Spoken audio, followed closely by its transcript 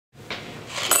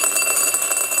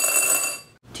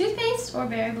juice or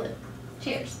berry blue?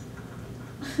 Cheers.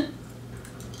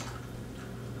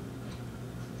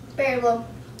 Berry blue.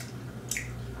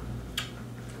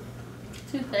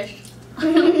 Toothfish.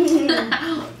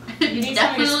 You need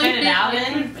something to spit it out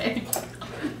in?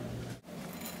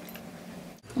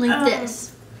 Like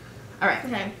this. Alright.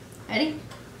 Okay. Ready?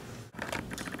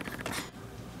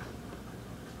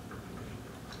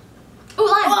 Ooh,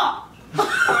 lime!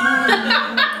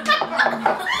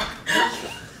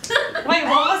 Wait,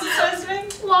 what was it supposed to be?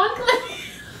 Lawn cleaner.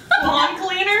 Lawn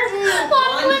cleaner?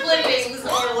 Lawn clippings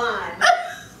or lime?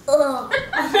 Ugh.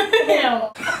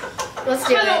 Ew. Let's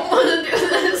do I don't it. want to do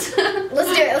this.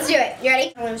 Let's do it. You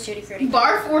ready? I'm gonna Tutti Frutti.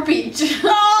 Barf or peach?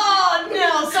 Oh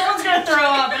no, someone's gonna throw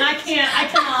up and I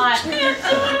cannot.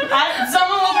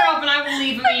 Someone will throw up and I will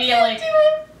leave immediately.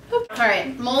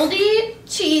 Alright, moldy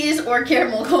cheese or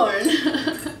caramel corn?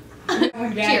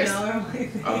 Cheers.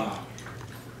 Oh.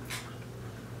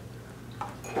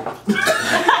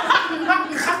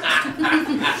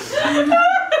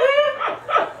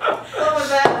 What was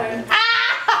that one?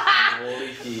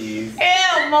 Moldy cheese.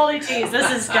 Ew, moldy cheese. This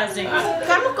is disgusting.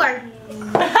 Caramel corn.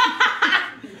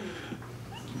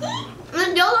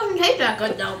 It still doesn't taste that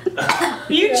good though.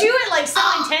 You chew it like so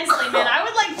intensely, man. I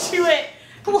would like chew it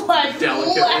like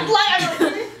Delicately.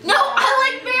 No, I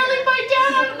like barely bite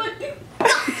down.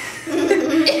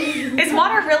 Is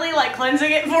water really like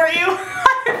cleansing it for you?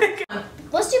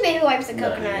 Let's do baby wipes and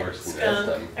Nothing coconut. worse than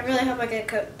them. I really hope I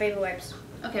get baby wipes.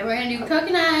 Okay, we're gonna do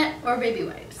coconut or baby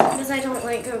wipes. Because I don't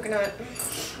like coconut.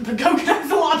 But coconut's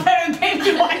a lot better than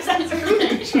baby wipes. That's for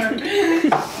sure.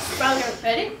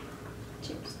 Ready?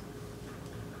 Cheers.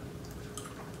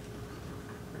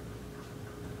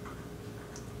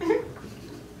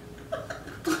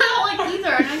 I don't like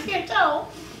either, and I can't tell.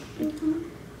 It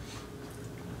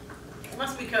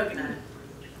must be coconut.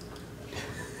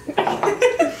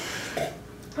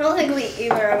 I don't think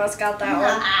either of us got that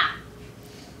one.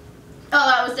 Oh,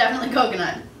 that was definitely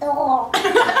coconut. Oh.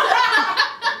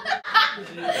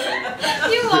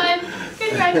 You won.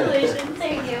 Congratulations.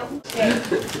 Thank you.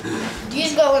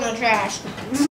 These go in the trash.